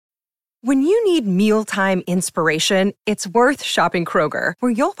When you need mealtime inspiration, it's worth shopping Kroger,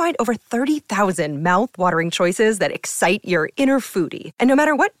 where you'll find over 30,000 mouth-watering choices that excite your inner foodie. And no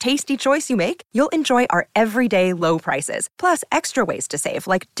matter what tasty choice you make, you'll enjoy our everyday low prices, plus extra ways to save,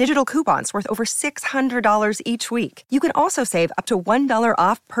 like digital coupons worth over $600 each week. You can also save up to $1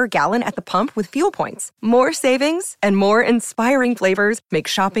 off per gallon at the pump with fuel points. More savings and more inspiring flavors make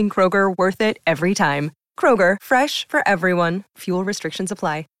shopping Kroger worth it every time. Kroger, fresh for everyone. Fuel restrictions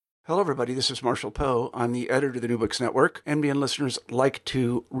apply. Hello, everybody. This is Marshall Poe. I'm the editor of the New Books Network. NBN listeners like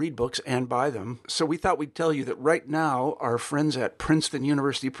to read books and buy them. So we thought we'd tell you that right now, our friends at Princeton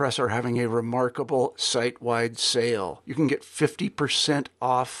University Press are having a remarkable site-wide sale. You can get 50%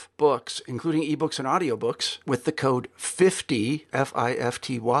 off books, including ebooks and audiobooks, with the code 50,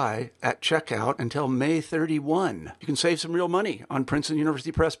 F-I-F-T-Y, at checkout until May 31. You can save some real money on Princeton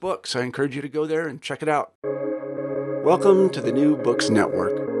University Press books. I encourage you to go there and check it out. Welcome to the New Books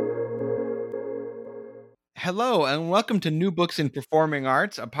Network. Hello, and welcome to New Books in Performing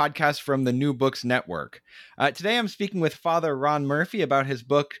Arts, a podcast from the New Books Network. Today I'm speaking with Father Ron Murphy about his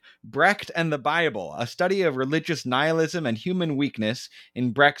book, Brecht and the Bible, a study of religious nihilism and human weakness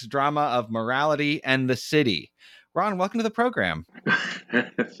in Brecht's drama of morality and the city. Ron, welcome to the program.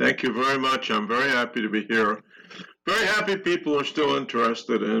 Thank you very much. I'm very happy to be here. Very happy people are still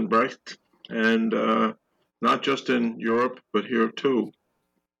interested in Brecht, and not just in Europe, but here too.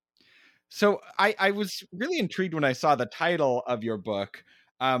 So I was really intrigued when I saw the title of your book,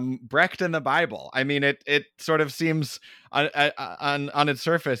 Brecht and the Bible. I mean, it sort of seems on its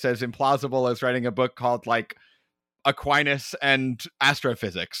surface as implausible as writing a book called like Aquinas and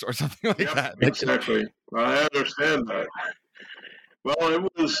Astrophysics or something like that. Exactly. I understand that. Well,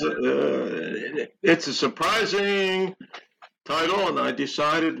 it's a surprising title, and I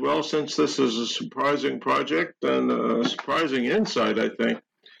decided, well, since this is a surprising project and a surprising insight, I think,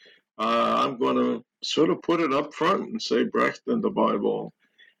 I'm going to sort of put it up front and say Brecht and the Bible.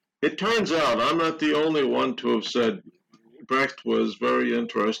 It turns out I'm not the only one to have said Brecht was very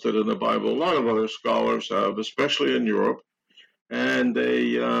interested in the Bible. A lot of other scholars have, especially in Europe, and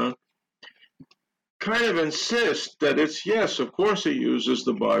they kind of insist that it's, yes, of course he uses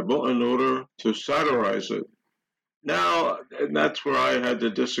the Bible in order to satirize it. Now, and that's where I had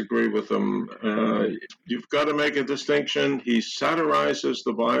to disagree with them. You've got to make a distinction. He satirizes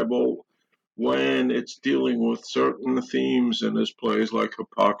the Bible when it's dealing with certain themes in his plays, like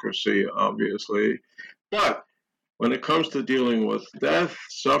hypocrisy, obviously. But when it comes to dealing with death,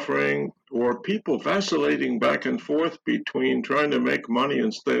 suffering, or people vacillating back and forth between trying to make money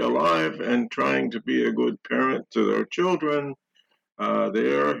and stay alive and trying to be a good parent to their children,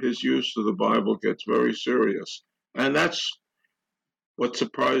 there his use of the Bible gets very serious. And that's what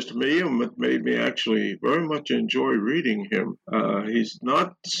surprised me and what made me actually very much enjoy reading him. He's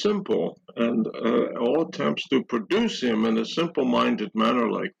not simple, and all attempts to produce him in a simple-minded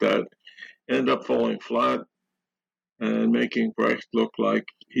manner like that end up falling flat and making Brecht look like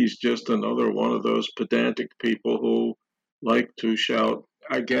he's just another one of those pedantic people who like to shout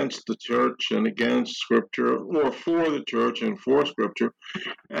against the church and against Scripture, or for the church and for Scripture.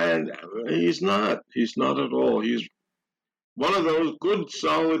 And he's not at all. He's one of those good,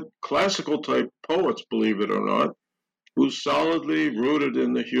 solid, classical-type poets, believe it or not, who's solidly rooted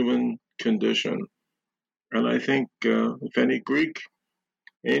in the human condition. And I think if any Greek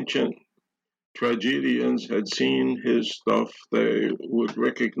ancient tragedians had seen his stuff, they would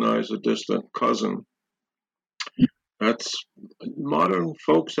recognize a distant cousin. Modern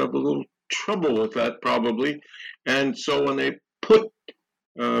folks have a little trouble with that, probably. And so when they put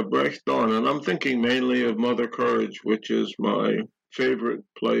Brecht on, and I'm thinking mainly of Mother Courage, which is my favorite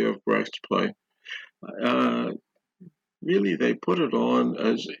play of Brecht's play. Really, they put it on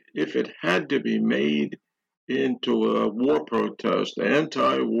as if it had to be made into a war protest,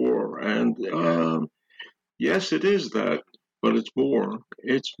 anti-war, and yes, it is that, but it's more.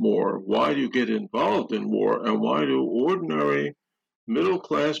 It's more. Why do you get involved in war, and why do ordinary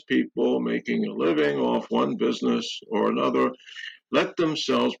middle-class people making a living off one business or another let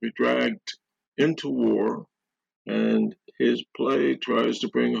themselves be dragged into war? And his play tries to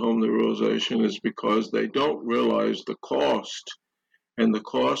bring home the realization is because they don't realize the cost, and the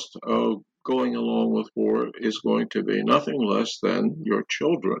cost of going along with war is going to be nothing less than your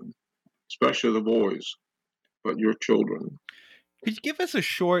children, especially the boys, but your children. Could you give us a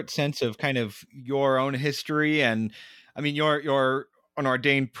short sense of kind of your own history? And I mean, you're an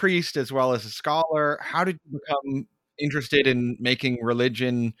ordained priest as well as a scholar. How did you become interested in making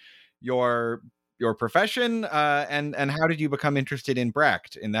religion your profession? And how did you become interested in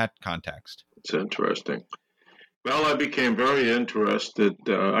Brecht in that context? It's interesting. Well, I became very interested,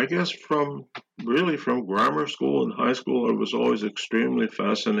 I guess from grammar school and high school. I was always extremely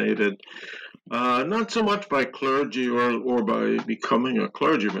fascinated, not so much by clergy or by becoming a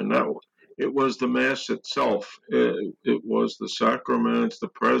clergyman. It was the Mass itself. It was the sacraments, the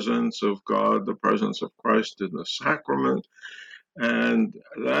presence of God, the presence of Christ in the sacrament. And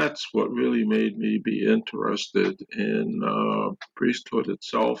that's what really made me be interested in priesthood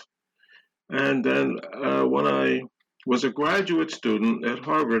itself. And then when I was a graduate student at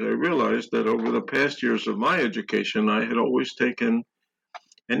Harvard, I realized that over the past years of my education, I had always taken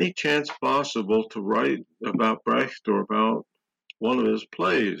any chance possible to write about Brecht or about one of his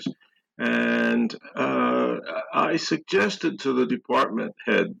plays. And I suggested to the department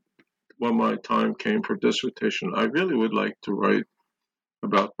head when my time came for dissertation, I really would like to write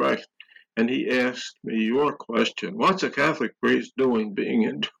about Brecht. And he asked me your question: what's a Catholic priest doing being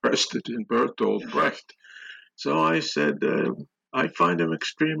interested in Bertolt Brecht? So I said, I find him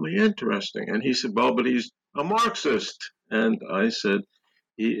extremely interesting. And he said, well, but he's a Marxist. And I said,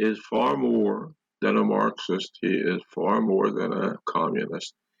 he is far more than a Marxist. He is far more than a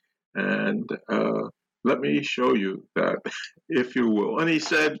communist. And let me show you that, if you will. And he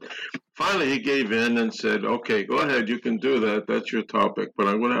said, finally, he gave in and said, okay, go ahead, you can do that. That's your topic. But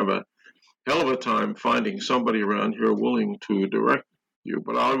I'm going to have a hell of a time finding somebody around here willing to direct you.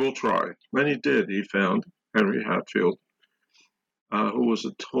 But I will try. And he did. He found Henry Hatfield, who was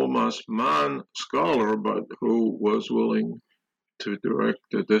a Thomas Mann scholar, but who was willing to direct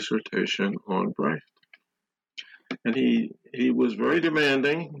the dissertation on Brecht. And he was very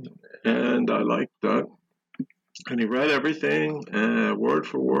demanding, and I liked that. And he read everything, word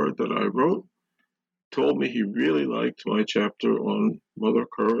for word, that I wrote. Told me he really liked my chapter on Mother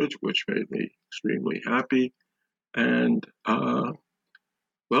Courage, which made me extremely happy. And,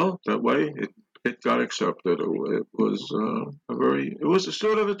 well, that way it got accepted. It was a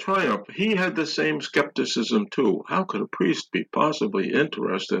sort of a triumph. He had the same skepticism too. How could a priest be possibly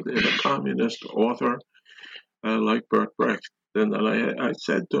interested in a communist author like Bert Brecht? And then I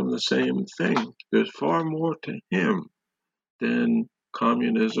said to him the same thing. There's far more to him than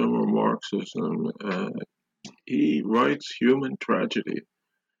communism or Marxism. He writes human tragedy.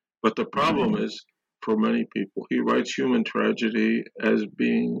 But the problem is, for many people, he writes human tragedy as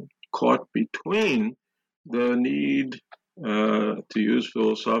being caught between the need, to use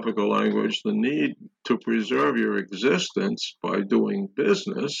philosophical language, the need to preserve your existence by doing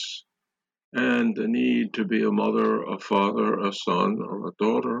business, and the need to be a mother, a father, a son, or a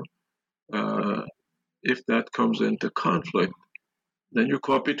daughter. If that comes into conflict, then you're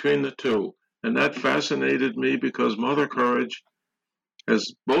caught between the two. And that fascinated me because Mother Courage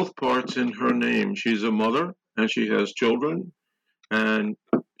has both parts in her name. She's a mother and she has children, and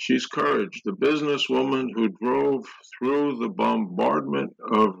she's Courage, the businesswoman who drove through the bombardment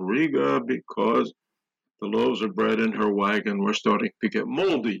of Riga because the loaves of bread in her wagon were starting to get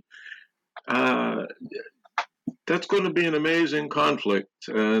moldy. That's going to be an amazing conflict,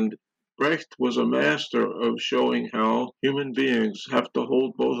 and Brecht was a master of showing how human beings have to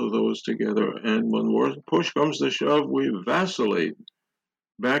hold both of those together, and when push comes to shove, we vacillate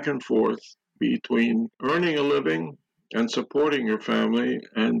back and forth between earning a living and supporting your family,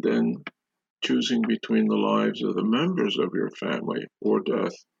 and then choosing between the lives of the members of your family or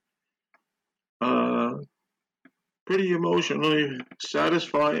death. Pretty emotionally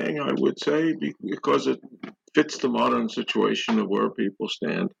satisfying, I would say, because it fits the modern situation of where people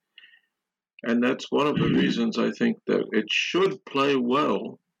stand. And that's one of the reasons I think that it should play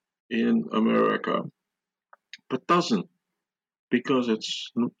well in America, but doesn't, because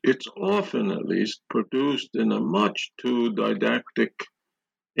it's often, at least, produced in a much too didactic,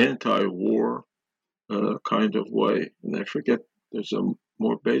 anti-war kind of way. And I forget there's a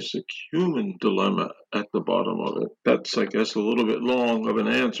more basic human dilemma at the bottom of it. That's, I guess, a little bit long of an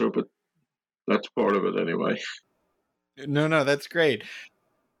answer, but that's part of it anyway. No, that's great.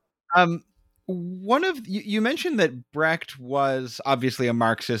 You mentioned that Brecht was obviously a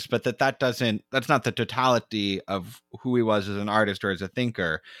Marxist, but that's not the totality of who he was as an artist or as a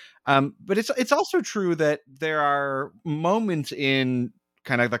thinker. But it's also true that there are moments in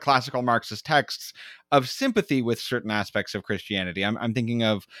kind of the classical Marxist texts of sympathy with certain aspects of Christianity. I'm thinking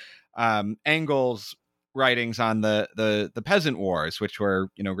of Engels' writings on the peasant wars, which were,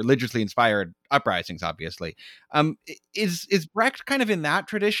 religiously inspired uprisings, obviously. Is Brecht kind of in that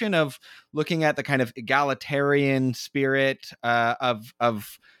tradition of looking at the kind of egalitarian spirit of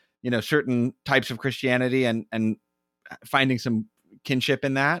certain types of Christianity and finding some kinship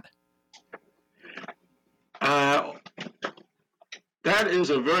in that? That is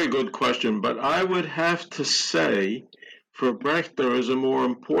a very good question, but I would have to say for Brecht there is a more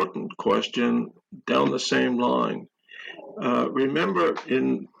important question down the same line. Remember,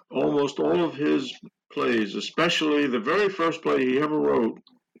 in almost all of his plays, especially the very first play he ever wrote,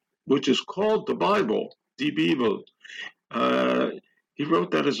 which is called the Bible, Die Bibel, he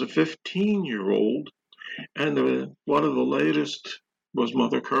wrote that as a 15-year-old, and one of the latest was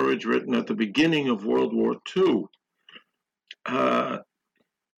Mother Courage, written at the beginning of World War II.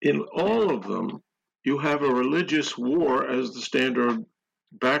 In all of them, you have a religious war as the standard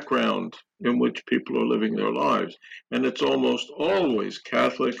background in which people are living their lives. And it's almost always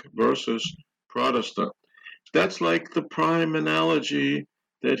Catholic versus Protestant. That's like the prime analogy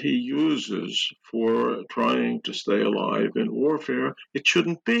that he uses for trying to stay alive in warfare. It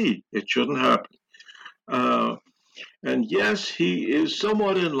shouldn't be. It shouldn't happen. And yes, he is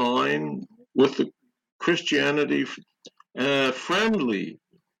somewhat in line with the Christianity friendly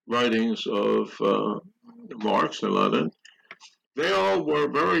writings of Marx and Lenin. They all were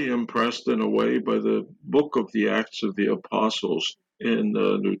very impressed in a way by the book of the Acts of the Apostles in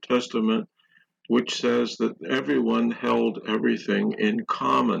the New Testament, which says that everyone held everything in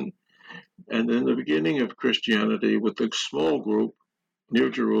common. And in the beginning of Christianity, with a small group near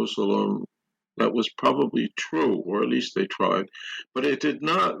Jerusalem, that was probably true, or at least they tried, but it did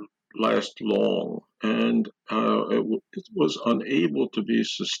not last long, and it was unable to be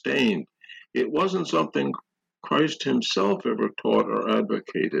sustained. It wasn't something Christ himself ever taught or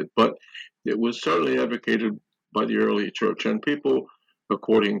advocated, but it was certainly advocated by the early church, and people,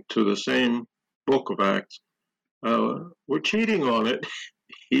 according to the same book of Acts, were cheating on it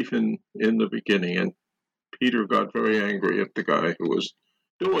even in the beginning, and Peter got very angry at the guy who was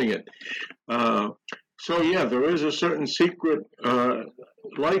doing it. So yeah, there is a certain secret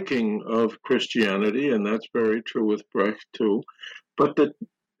liking of Christianity, and that's very true with Brecht too. But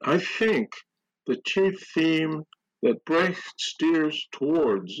I think the chief theme that Brecht steers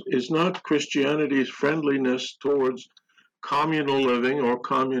towards is not Christianity's friendliness towards communal living or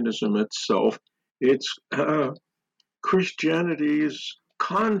communism itself. It's Christianity's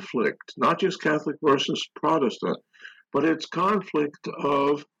conflict, not just Catholic versus Protestant, but its conflict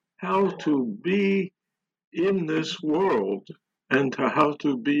of how to be in this world and how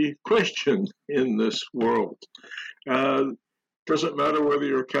to be Christian in this world. Doesn't matter whether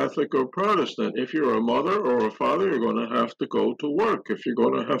you're Catholic or Protestant. If you're a mother or a father, you're going to have to go to work. If you're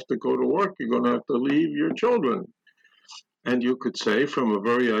going to have to go to work, you're going to have to leave your children. And you could say, from a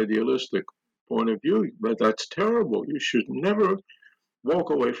very idealistic point of view, but that's terrible. You should never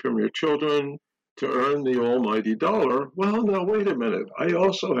walk away from your children to earn the almighty dollar. Well, now, wait a minute. I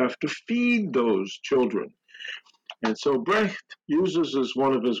also have to feed those children. And so Brecht uses as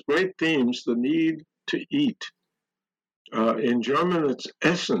one of his great themes the need to eat. In German, it's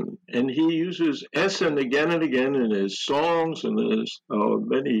Essen, and he uses Essen again and again in his songs and in his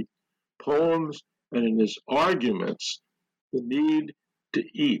many poems and in his arguments, the need to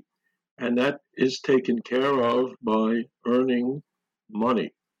eat. And that is taken care of by earning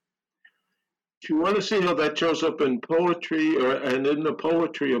money. If you want to see how that shows up in poetry, and in the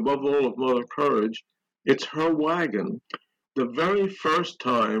poetry above all of Mother Courage, it's her wagon. The very first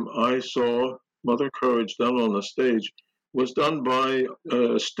time I saw Mother Courage done on the stage was done by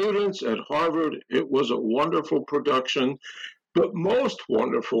students at Harvard. It was a wonderful production, but most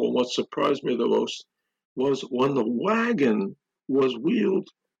wonderful, what surprised me the most, was when the wagon was wheeled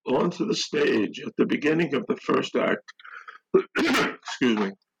onto the stage at the beginning of the first act. Excuse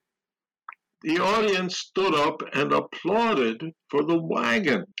me. The audience stood up and applauded for the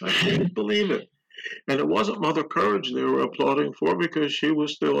wagon. I can't believe it. And it wasn't Mother Courage they were applauding for, because she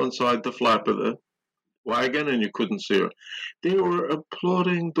was still inside the flap of the wagon and you couldn't see her. They were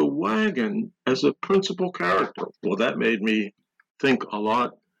applauding the wagon as a principal character. Well, that made me think a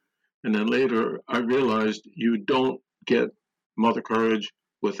lot. And then later I realized you don't get Mother Courage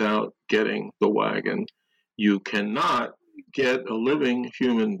without getting the wagon. You cannot get a living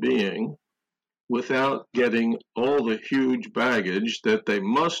human being without getting all the huge baggage that they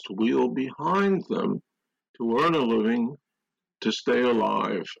must wheel behind them to earn a living, to stay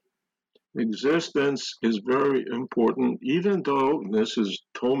alive. Existence is very important, even though, this is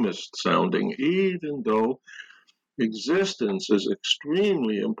Thomist sounding, even though existence is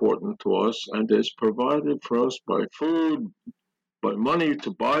extremely important to us and is provided for us by food, by money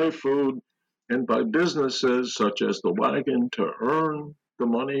to buy food, and by businesses such as the wagon to earn the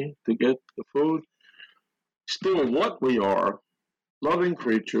money to get the food. Still, what we are, loving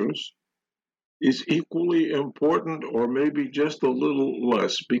creatures, is equally important, or maybe just a little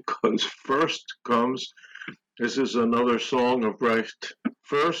less, because first comes This is another song of Brecht.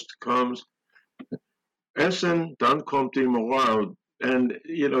 First comes Essen, dann kommt die Moral. And,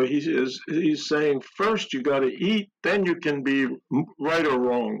 he's saying, first you got to eat, then you can be right or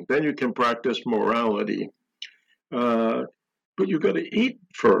wrong. Then you can practice morality. But you got to eat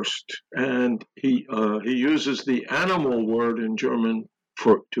first. And he uses the animal word in German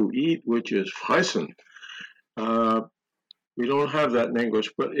for to eat, which is fressen. We don't have that in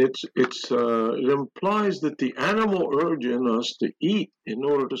English, but it implies that the animal urge in us to eat in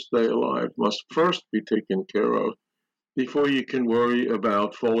order to stay alive must first be taken care of before you can worry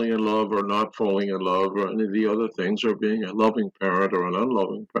about falling in love or not falling in love or any of the other things, or being a loving parent or an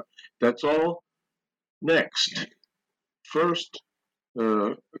unloving parent. That's all next. First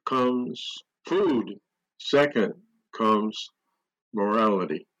comes food. Second comes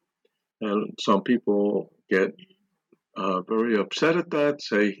morality. And some people get very upset at that,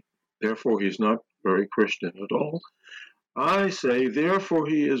 say, therefore he's not very Christian at all. I say, therefore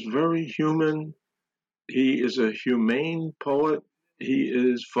he is very human. He is a humane poet. He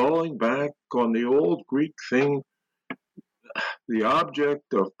is falling back on the old Greek thing. The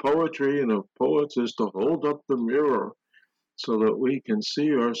object of poetry and of poets is to hold up the mirror so that we can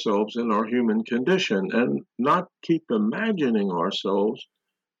see ourselves in our human condition and not keep imagining ourselves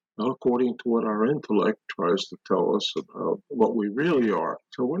according to what our intellect tries to tell us about what we really are.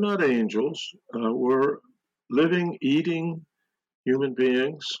 So we're not angels. We're living, eating human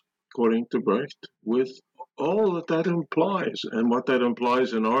beings, according to Brecht, with all that implies. And what that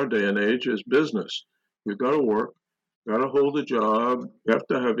implies in our day and age is business. You've got to work, you've got to hold a job, you have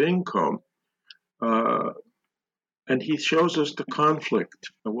to have income. And he shows us the conflict.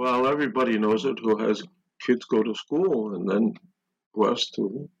 Well, everybody knows it who has kids go to school and then blessed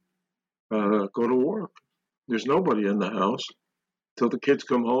to go to work. There's nobody in the house till the kids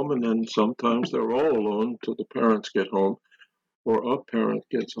come home, and then sometimes they're all alone till the parents get home or a parent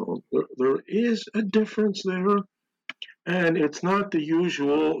gets home. There is a difference there, and it's not the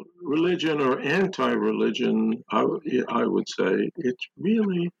usual religion or anti-religion, I would say. It's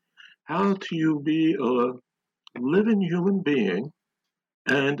really how do you be a living human being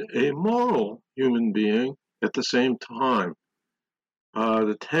and a moral human being at the same time.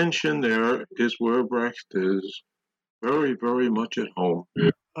 The tension there is where Brecht is very, very much at home.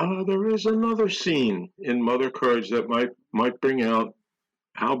 There is another scene in Mother Courage that might bring out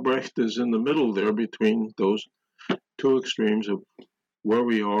how Brecht is in the middle there between those two extremes of where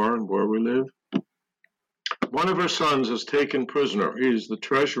we are and where we live. One of her sons is taken prisoner. He is the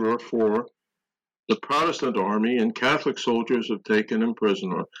treasurer for the Protestant army, and Catholic soldiers have taken him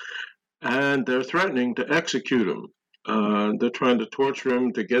prisoner. And they're threatening to execute him. They're trying to torture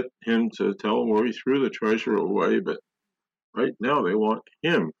him to get him to tell them where he threw the treasure away, but right now they want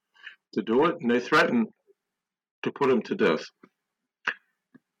him to do it, and they threaten to put him to death.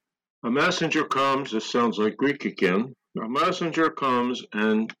 A messenger comes, this sounds like Greek again, a messenger comes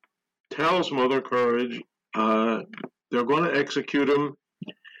and tells Mother Courage they're going to execute him,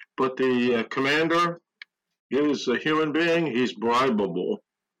 but the commander is a human being, he's bribable.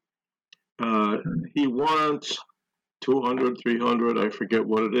 He wants 200, 300, I forget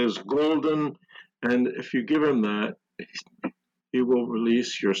what it is, golden, and if you give him that, he will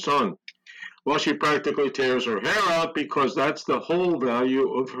release your son. Well, she practically tears her hair out because that's the whole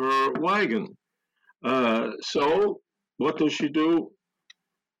value of her wagon. So what does she do?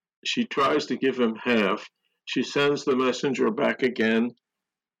 She tries to give him half. She sends the messenger back again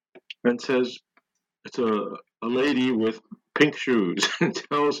and says, it's a lady with pink shoes, and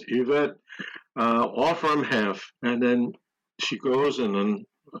tells Yvette, offer him half. And then she goes, and then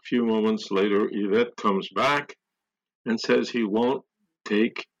a few moments later, Yvette comes back and says he won't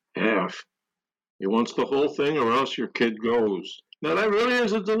take half. He wants the whole thing, or else your kid goes. Now, that really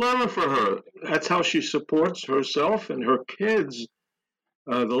is a dilemma for her. That's how she supports herself and her kids,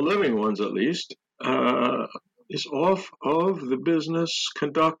 the living ones at least, is off of the business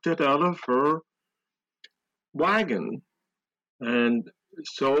conducted out of her wagon. And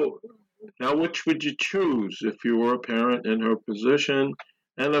so now which would you choose if you were a parent in her position?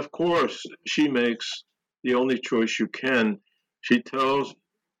 And of course, she makes the only choice you can. She tells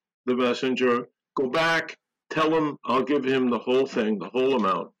the messenger, go back, tell him I'll give him the whole thing, the whole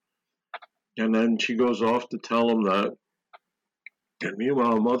amount. And then she goes off to tell him that. And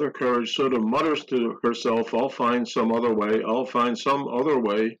meanwhile, Mother Courage sort of mutters to herself, I'll find some other way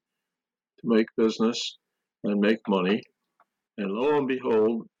to make business and make money. And lo and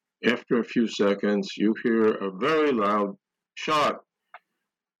behold, after a few seconds, you hear a very loud shot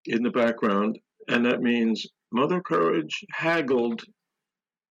in the background, and that means Mother Courage haggled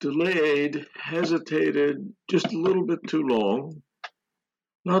delayed, hesitated just a little bit too long.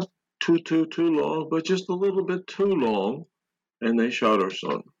 Not too long, but just a little bit too long, and they shot her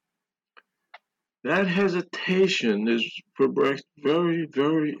son. That hesitation is for Brecht very,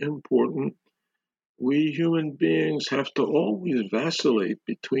 very important. We human beings have to always vacillate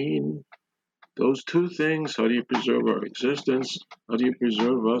between those two things. How do you preserve our existence? How do you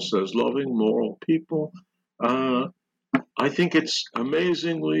preserve us as loving, moral people? I think it's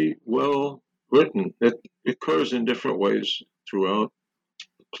amazingly well written. It occurs in different ways throughout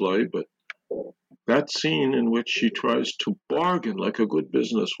the play, but that scene in which she tries to bargain like a good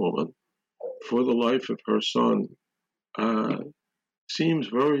businesswoman for the life of her son seems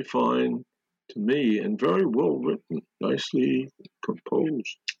very fine to me and very well written, nicely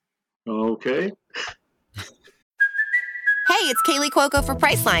composed. Okay. Hey, it's Kaylee Cuoco for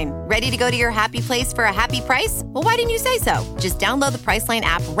Priceline. Ready to go to your happy place for a happy price? Well, why didn't you say so? Just download the Priceline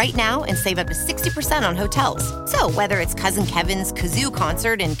app right now and save up to 60% on hotels. So whether it's Cousin Kevin's Kazoo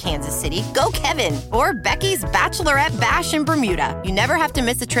Concert in Kansas City, go Kevin, or Becky's Bachelorette Bash in Bermuda, you never have to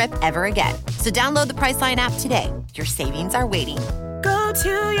miss a trip ever again. So download the Priceline app today. Your savings are waiting. Go to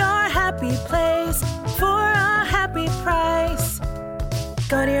your happy place for a happy price.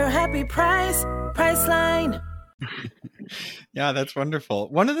 Go to your happy price, Priceline. Yeah, that's wonderful.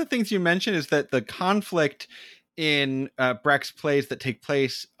 One of the things you mentioned is that the conflict in Brecht's plays that take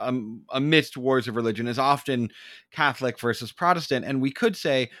place amidst wars of religion is often Catholic versus Protestant. And we could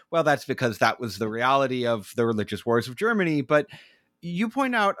say, well, that's because that was the reality of the religious wars of Germany. But you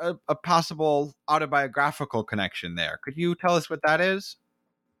point out a possible autobiographical connection there. Could you tell us what that is?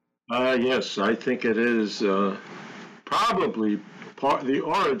 Yes, I think it is probably the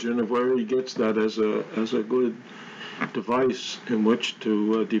origin of where he gets that as a good device in which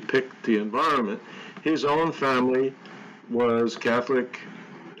to depict the environment. His own family was Catholic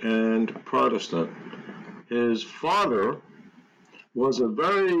and Protestant. His father was a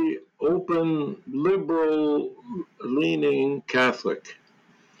very open, liberal-leaning Catholic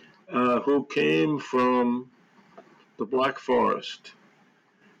who came from the Black Forest.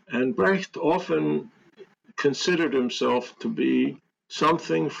 And Brecht often considered himself to be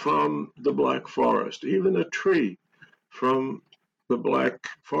something from the Black Forest, even a tree from the Black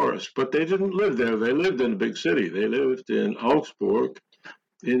Forest. But they didn't live there. They lived in a big city. They lived in Augsburg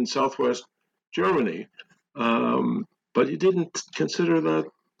in southwest Germany. But he didn't consider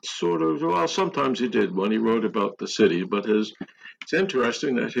that sort of, well, sometimes he did when he wrote about the city, but it's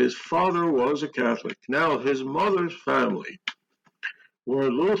interesting that his father was a Catholic. Now, his mother's family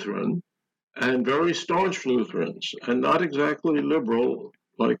were Lutheran and very staunch Lutherans, and not exactly liberal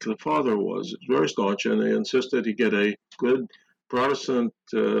like the father was. Very staunch, and they insisted he get a good Protestant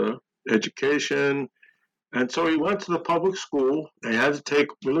education. And so he went to the public school. They had to take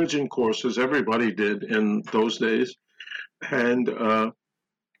religion courses. Everybody did in those days. And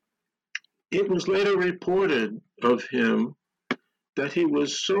it was later reported of him that he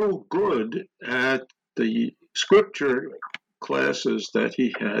was so good at the scripture classes that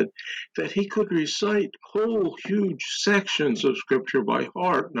he had that he could recite whole huge sections of scripture by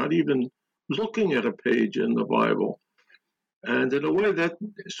heart, not even looking at a page in the Bible. And in a way that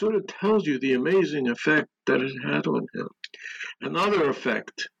sort of tells you the amazing effect that it had on him. Another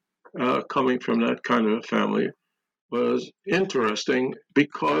effect coming from that kind of a family was interesting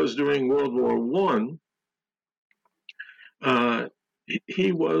because during World War I,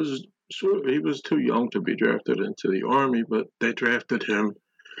 he was too young to be drafted into the army, but they drafted him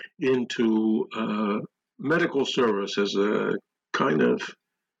into medical service as a kind of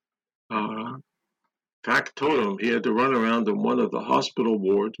factotum. He had to run around in one of the hospital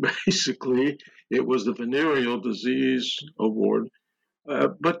wards. Basically, it was the venereal disease ward.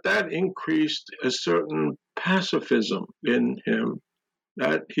 But that increased a certain pacifism in him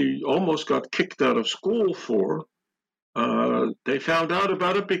that he almost got kicked out of school for. They found out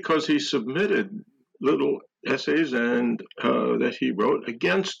about it because he submitted little essays and that he wrote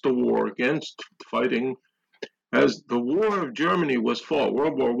against the war, against fighting. As the war of Germany was fought,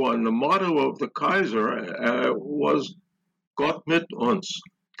 World War I, the motto of the Kaiser was Gott mit uns,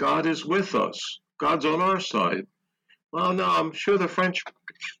 God is with us, God's on our side. Well, no, I'm sure the French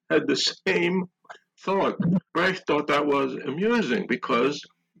had the same thought. Brecht thought that was amusing because,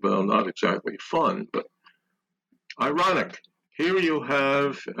 well, not exactly fun, but ironic. Here you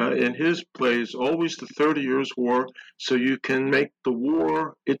have, in his plays, always the 30 Years' War, so you can make the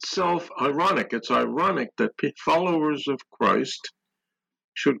war itself ironic. It's ironic that followers of Christ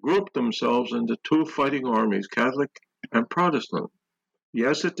should group themselves into two fighting armies, Catholic and Protestant.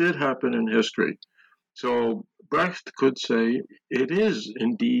 Yes, it did happen in history. So Brecht could say it is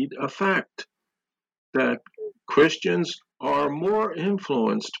indeed a fact that Christians are more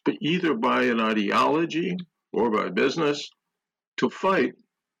influenced either by an ideology or by business to fight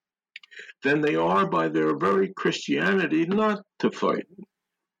than they are by their very Christianity not to fight.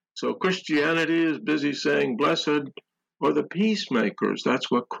 So Christianity is busy saying, blessed are the peacemakers. That's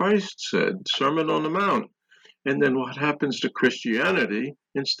what Christ said, Sermon on the Mount. And then what happens to Christianity?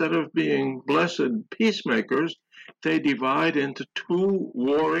 Instead of being blessed peacemakers, they divide into two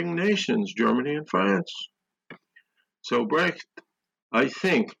warring nations, Germany and France. So Brecht, I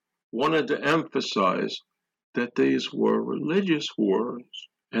think, wanted to emphasize that these were religious wars,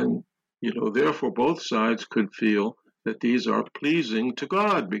 and therefore both sides could feel that these are pleasing to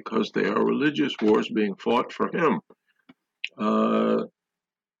God because they are religious wars being fought for Him.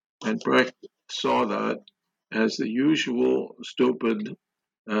 And Brecht saw that as the usual stupid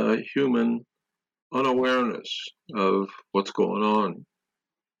human unawareness of what's going on.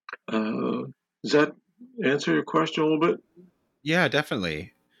 Does that answer your question a little bit? Yeah,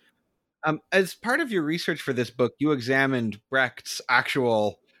 definitely. As part of your research for this book, you examined Brecht's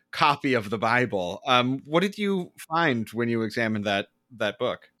actual copy of the Bible. What did you find when you examined that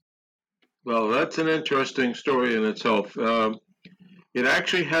book? Well, that's an interesting story in itself. It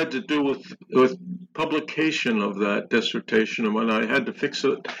actually had to do with publication of that dissertation, and when I had to fix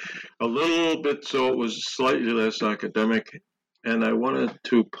it a little bit so it was slightly less academic, and I wanted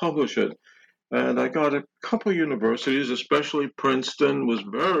to publish it. And I got a couple universities, especially Princeton, was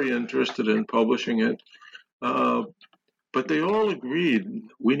very interested in publishing it. But they all agreed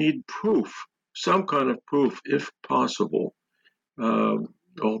we need proof, some kind of proof, if possible.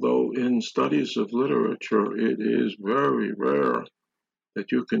 Although in studies of literature, it is very rare that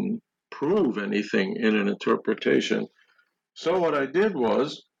you can prove anything in an interpretation. So what I did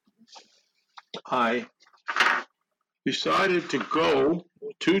was I decided to go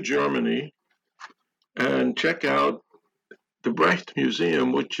to Germany and check out the Brecht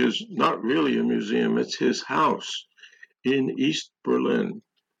Museum, which is not really a museum, it's his house in East Berlin.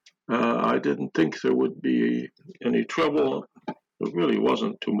 I didn't think there would be any trouble. It really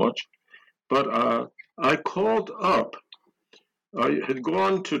wasn't too much. But I called up. I had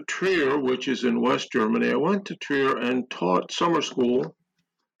gone to Trier, which is in West Germany. I went to Trier and taught summer school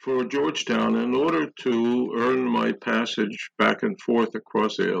for Georgetown in order to earn my passage back and forth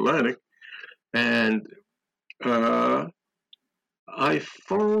across the Atlantic. And I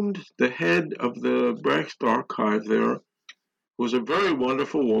phoned the head of the Brecht archive there, who was a very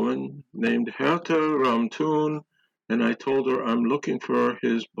wonderful woman named Hertha Ramtun, and I told her, I'm looking for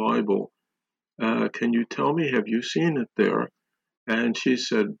his Bible. Can you tell me, have you seen it there? And she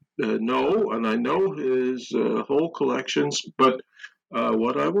said, no, and I know his whole collections, but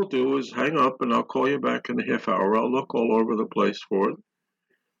what I will do is hang up and I'll call you back in a half hour. I'll look all over the place for it.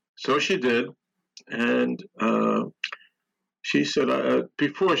 So she did, and she said,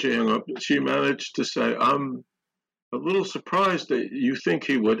 before she hung up, she managed to say, I'm a little surprised that you think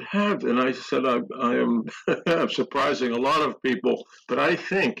he would have. And I said, I am surprising a lot of people, but I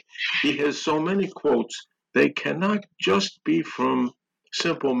think he has so many quotes, they cannot just be from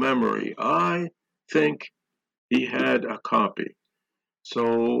simple memory. I think he had a copy.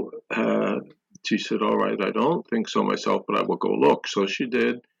 So she said, all right, I don't think so myself, but I will go look. So she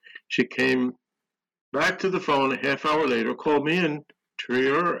did. She came back to the phone a half hour later, called me in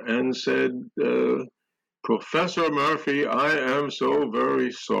Trier and said, Professor Murphy, I am so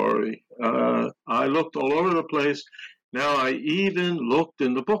very sorry. I looked all over the place. Now, I even looked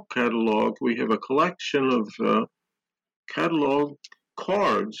in the book catalog. We have a collection of catalog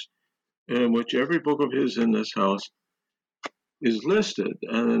cards in which every book of his in this house is listed.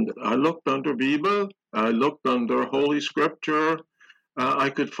 And I looked under Bible. I looked under Holy Scripture.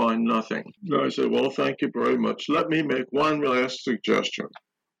 I could find nothing. I said, well, thank you very much. Let me make one last suggestion.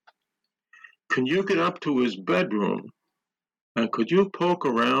 Can you get up to his bedroom, and could you poke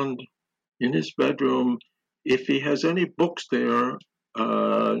around in his bedroom if he has any books there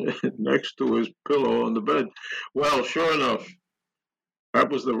next to his pillow on the bed? Well, sure enough, that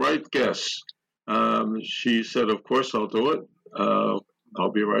was the right guess. She said, of course, I'll do it.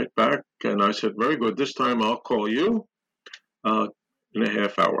 I'll be right back. And I said, very good. This time I'll call you in a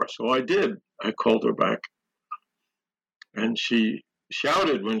half hour. So I did. I called her back. And she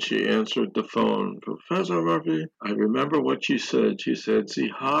shouted when she answered the phone, Professor Murphy, I remember what she said. She said, Sie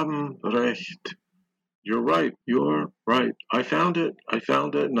haben recht. You're right. You're right. I found it.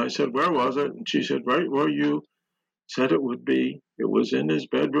 And I said, where was it? And she said, right where you said it would be. It was in his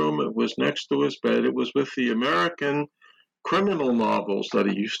bedroom. It was next to his bed. It was with the American criminal novels that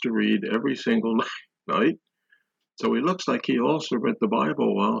he used to read every single night. So he looks like he also read the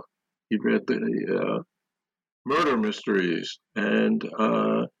Bible while he read the murder mysteries. And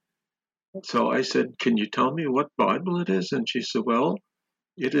so I said, "Can you tell me what Bible it is?" And she said, "Well,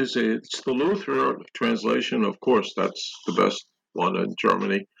 it's the Luther translation. Of course, that's the best one in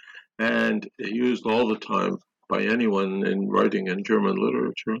Germany, and used all the time by anyone in writing in German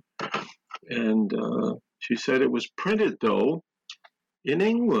literature." And she said it was printed, though, in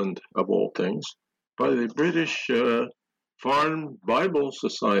England, of all things, by the British Foreign Bible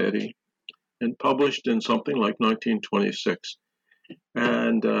Society and published in something like 1926.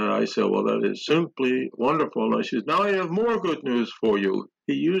 And I said, "Well, that is simply wonderful." And she said, "Now I have more good news for you.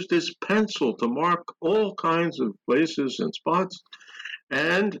 He used his pencil to mark all kinds of places and spots.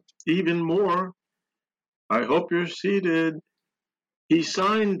 And even more, I hope you're seated. He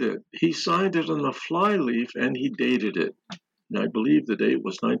signed it. He signed it on the flyleaf and he dated it. And I believe the date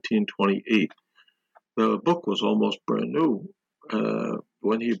was 1928. The book was almost brand new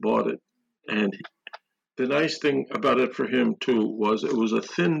when he bought it. And the nice thing about it for him, too, was it was a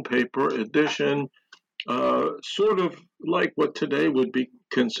thin paper edition, sort of like what today would be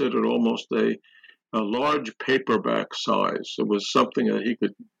considered almost a large paperback size. It was something that he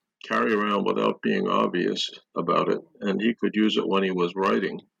could carry around without being obvious about it, and he could use it when he was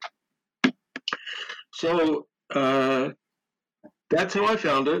writing. So that's how I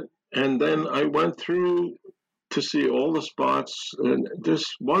found it. And then I went through to see all the spots, and this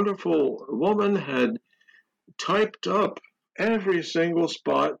wonderful woman had typed up every single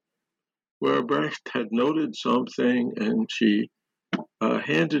spot where Brecht had noted something, and she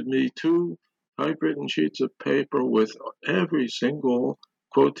handed me 2 typewritten sheets of paper with every single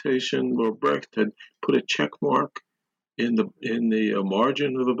quotation where Brecht had put a check mark in the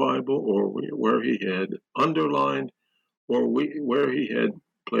margin of the Bible, or where he had underlined, or where he had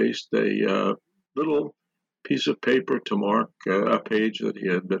placed a little piece of paper to mark a page that he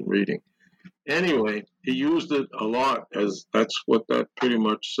had been reading. Anyway, he used it a lot, as that's what that pretty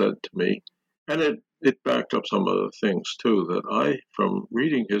much said to me. And it backed up some other things, too, that from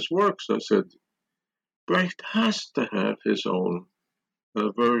reading his works, I said, Brecht has to have his own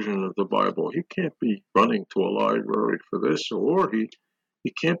version of the Bible. He can't be running to a library for this, or he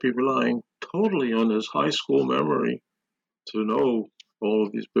can't be relying totally on his high school memory to know all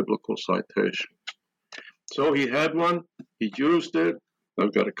of these biblical citations. So he had one, he used it.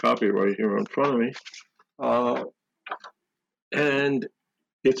 I've got a copy right here in front of me. And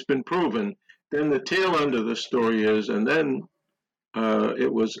it's been proven. Then the tail end of the story is, and then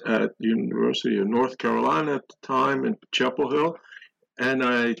it was at the University of North Carolina at the time in Chapel Hill, and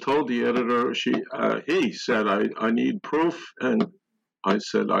I told the editor, he said, I need proof, and I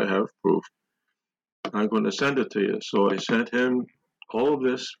said, I have proof. I'm going to send it to you. So I sent him all of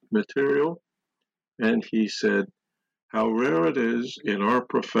this material, and he said, how rare it is in our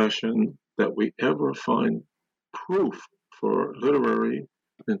profession that we ever find proof for literary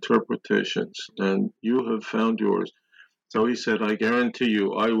interpretations, and you have found yours. So he said, I guarantee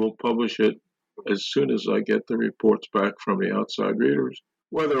you, I will publish it as soon as I get the reports back from the outside readers,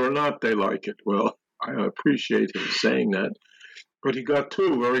 whether or not they like it. Well, I appreciate him saying that, but he got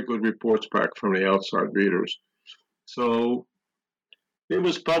 2 very good reports back from the outside readers. So it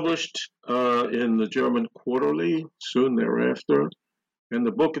was published in the German Quarterly soon thereafter, and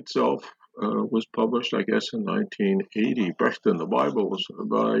the book itself was published, I guess, in 1980. Brecht and the Bible was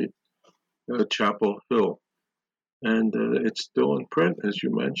by Chapel Hill, and it's still in print, as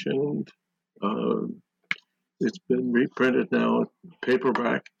you mentioned. It's been reprinted now,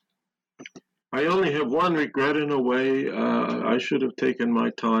 paperback. I only have one regret in a way. I should have taken my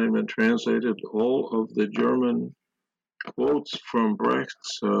time and translated all of the German quotes from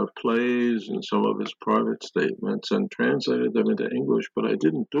Brecht's plays and some of his private statements and translated them into English, but I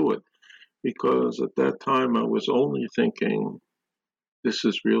didn't do it because at that time I was only thinking, this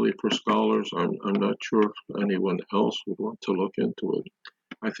is really for scholars. I'm not sure if anyone else would want to look into it.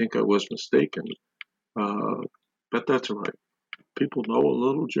 I think I was mistaken, but that's all right. People know a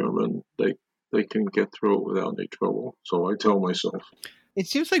little German. They can get through it without any trouble, so I tell myself. It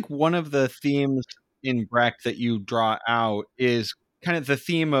seems like one of the themes in Brecht that you draw out is kind of the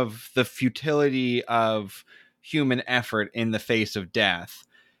theme of the futility of human effort in the face of death.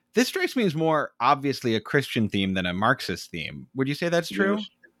 This strikes me as more obviously a Christian theme than a Marxist theme. Would you say that's true? Yes,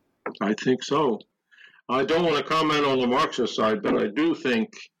 I think so. I don't want to comment on the Marxist side, but I do think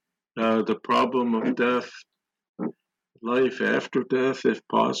the problem of death, life after death, if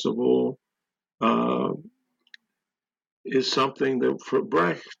possible, is something that for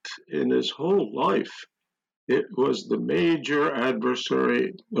Brecht in his whole life, it was the major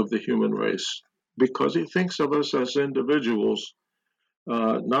adversary of the human race. because he thinks of us as individuals,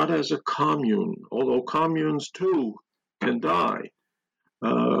 not as a commune, although communes too can die.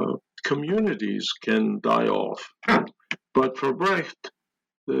 Communities can die off. But for Brecht,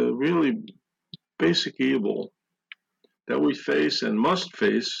 the really basic evil that we face and must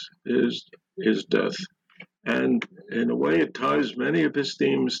face is death. And in a way, it ties many of his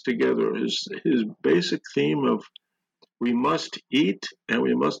themes together. His basic theme of we must eat and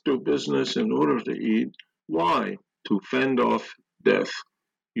we must do business in order to eat. Why? To fend off death.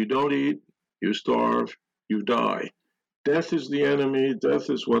 You don't eat, you starve, you die. Death is the enemy.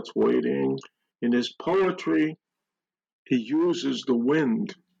 Death is what's waiting. In his poetry, he uses the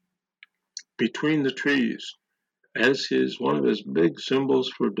wind between the trees as one of his big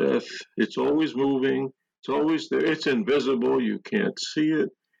symbols for death. It's always moving. It's always there. It's invisible. You can't see it.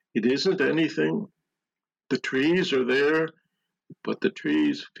 It isn't anything. The trees are there, but the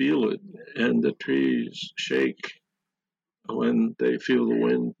trees feel it, and the trees shake when they feel the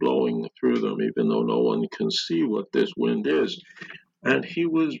wind blowing through them, even though no one can see what this wind is. And he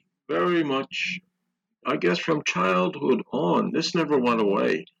was very much, I guess, from childhood on, this never went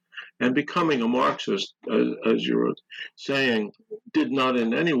away. And becoming a Marxist, as you were saying, did not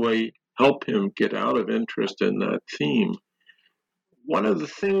in any way help him get out of interest in that theme. One of the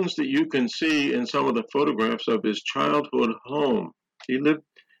things that you can see in some of the photographs of his childhood home, he lived,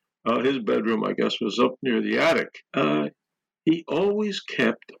 his bedroom, I guess, was up near the attic. He always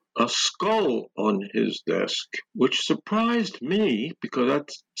kept a skull on his desk, which surprised me because that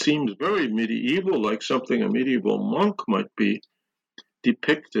seems very medieval, like something a medieval monk might be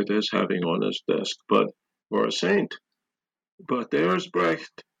depicted as having on his desk, or a saint. But there's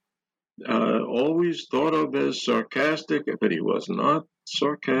Brecht, always thought of as sarcastic, but he was not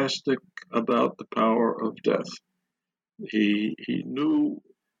sarcastic about the power of death. He knew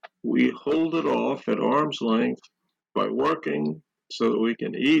we hold it off at arm's length by working so that we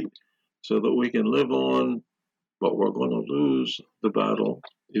can eat, so that we can live on, but we're going to lose the battle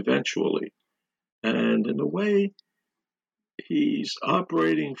eventually. And in a way, he's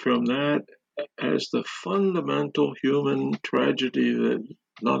operating from that as the fundamental human tragedy that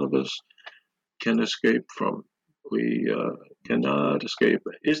none of us can escape from. We cannot escape.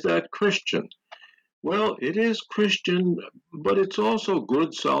 Is that Christian? Well, it is Christian, but it's also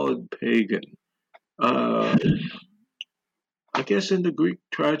good, solid pagan. I guess in the Greek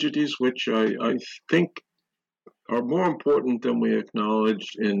tragedies, which I think are more important than we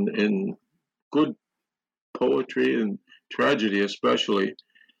acknowledge in good poetry and tragedy especially,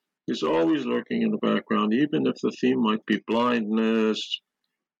 is always lurking in the background, even if the theme might be blindness,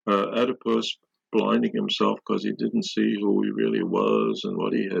 Oedipus blinding himself because he didn't see who he really was and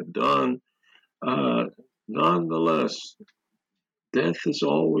what he had done. Nonetheless, death is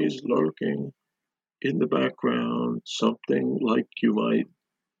always lurking in the background, something like you might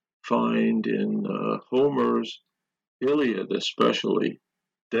find in Homer's Iliad especially.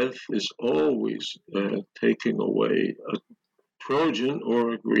 Death is always taking away a Trojan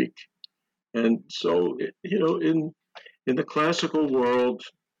or a Greek. And so, in the classical world,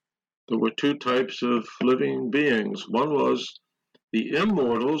 there were two types of living beings. One was the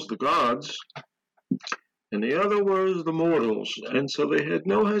immortals, the gods, and the other was the mortals. And so they had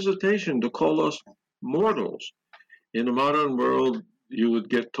no hesitation to call us mortals. In the modern world, you would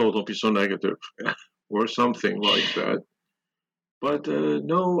get told, don't be so negative, or something like that. But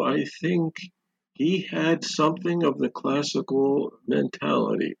no, I think he had something of the classical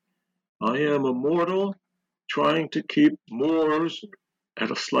mentality. I am a mortal trying to keep Moors at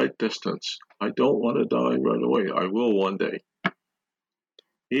a slight distance. I don't want to die right away. I will one day.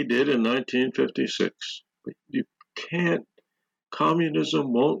 He did in 1956. But you can't,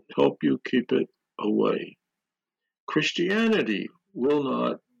 communism won't help you keep it away. Christianity will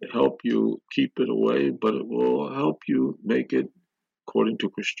not help you keep it away, but it will help you make it, according to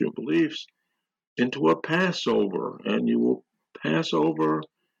Christian beliefs, into a Passover, and you will pass over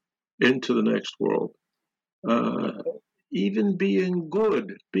into the next world. Even being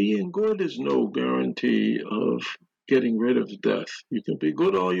good is no guarantee of getting rid of death. You can be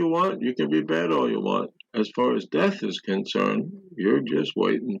good all you want, you can be bad all you want. As far as death is concerned, you're just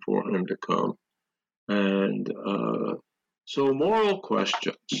waiting for him to come. And so moral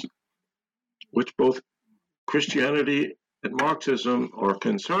questions, which both Christianity and Marxism are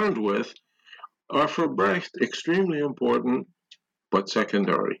concerned with, are for Brecht extremely important, but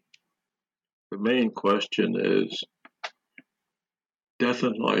secondary. The main question is death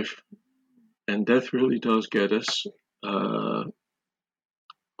and life. And death really does get us. Although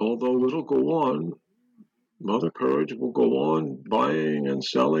it'll go on, Mother Courage will go on buying and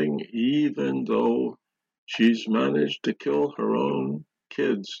selling even though she's managed to kill her own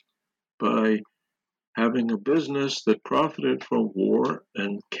kids by having a business that profited from war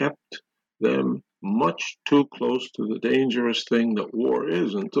and kept them much too close to the dangerous thing that war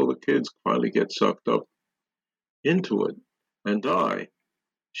is until the kids finally get sucked up into it and die.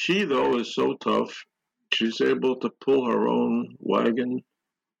 She, though, is so tough, she's able to pull her own wagon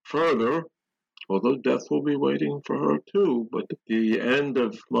further, although death will be waiting for her too. But the end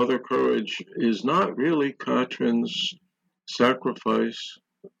of Mother Courage is not really Katrin's sacrifice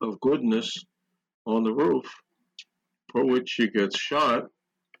of goodness on the roof, for which she gets shot,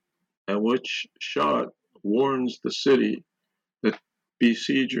 and which shot warns the city that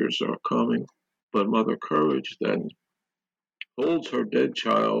besiegers are coming. But Mother Courage then holds her dead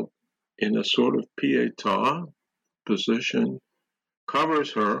child in a sort of pietà position,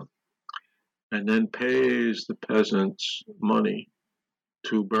 covers her, and then pays the peasants money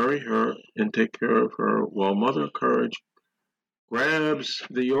to bury her and take care of her, while Mother Courage grabs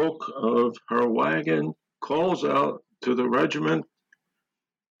the yoke of her wagon, calls out to the regiment,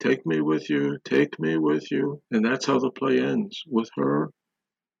 "Take me with you, take me with you." And that's how the play ends, with her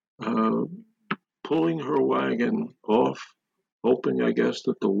pulling her wagon off, hoping, I guess,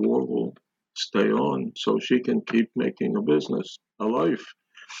 that the war will stay on so she can keep making a business, a life,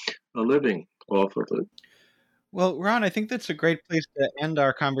 a living off of it. Well, Ron, I think that's a great place to end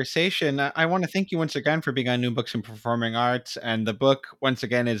our conversation. I want to thank you once again for being on New Books in Performing Arts. And the book, once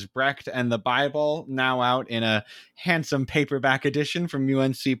again, is Brecht and the Bible, now out in a handsome paperback edition from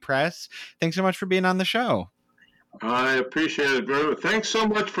UNC Press. Thanks so much for being on the show. I appreciate it very much. Thanks so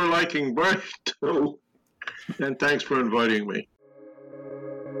much for liking Brecht, too. And thanks for inviting me.